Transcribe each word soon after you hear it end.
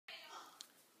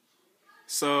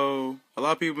So, a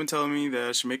lot of people have been telling me that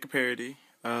I should make a parody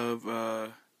of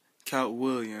Katt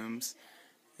Williams,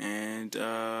 and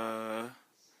yeah,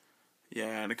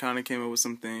 I kind of came up with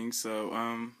some things. So,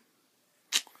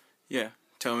 yeah,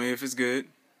 tell me if it's good.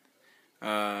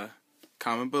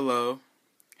 Comment below.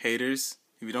 Haters,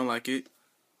 if you don't like it,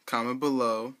 comment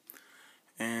below.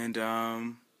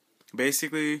 And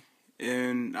basically,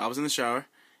 I was in the shower,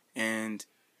 and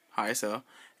high as hell,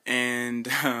 and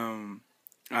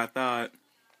I thought,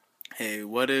 hey,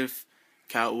 what if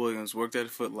Katt Williams worked at a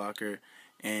Foot Locker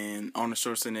and Arnold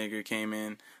Schwarzenegger came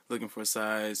in looking for a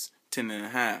size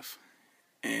 10.5,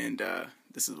 and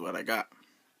this is what I got.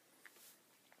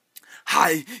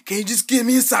 Hi, can you just give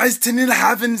me a size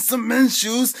 10.5 and some men's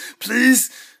shoes,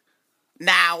 please?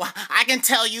 Now, I can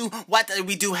tell you what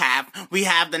we do have. We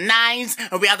have the 9s,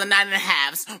 and we have the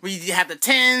 9.5s. We have the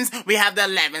 10s, we have the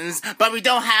 11s, but we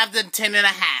don't have the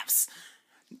 10.5s.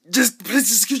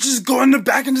 Please just go in the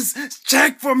back and just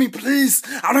check for me, please.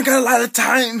 I don't got a lot of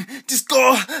time. Just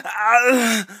go.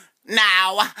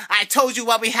 Now, I told you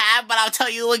what we have, but I'll tell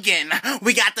you again.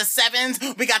 We got the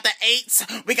 7s, we got the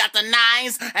 8s, we got the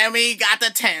 9s, and we got the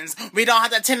 10s. We don't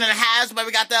have the 10.5s, but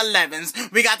we got the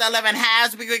 11s. We got the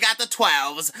 11.5s, we got the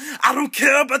 12s. I don't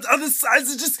care about the other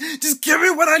sizes. Just give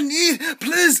me what I need,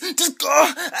 please. Just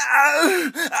go.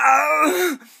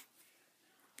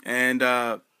 And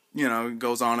it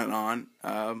goes on and on.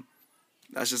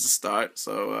 That's just a start.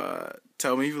 So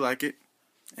tell me if you like it,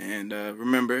 and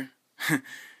remember.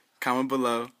 Comment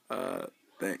below.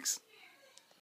 Thanks.